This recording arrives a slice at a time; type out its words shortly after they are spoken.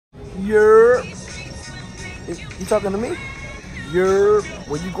You're... You talking to me? You're...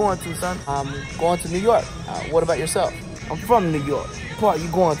 Where you going to, son? I'm going to New York. What about yourself? I'm from New York. What part you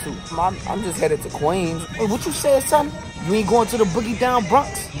going to? I'm just headed to Queens. Wait, what you said, son? You ain't going to the boogie down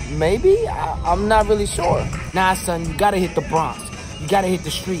Bronx? Maybe? I'm not really sure. Nah, son, you gotta hit the Bronx. You gotta hit the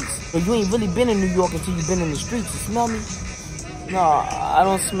streets. But you ain't really been in New York until you've been in the streets. You smell me? No, I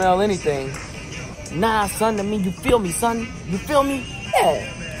don't smell anything. Nah, son, I mean, you feel me, son? You feel me?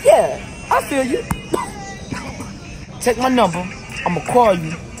 Yeah, I feel you. Take my number. I'ma call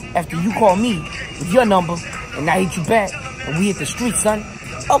you after you call me with your number, and I hit you back, and we hit the streets, son.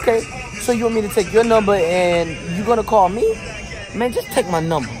 Okay, so you want me to take your number, and you gonna call me? Man, just take my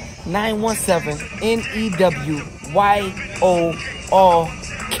number.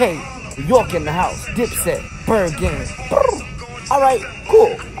 917-NEWYORK. New York in the house. Dipset. Bird Gang. All right,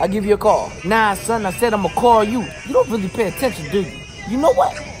 cool. I'll give you a call. Nah, son, I said I'ma call you. You don't really pay attention, do you? You know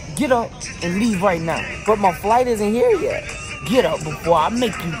what? Get up and leave right now. But my flight isn't here yet. Get up before I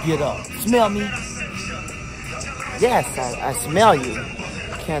make you get up. Smell me? Yes, I smell you.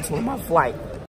 Cancel my flight.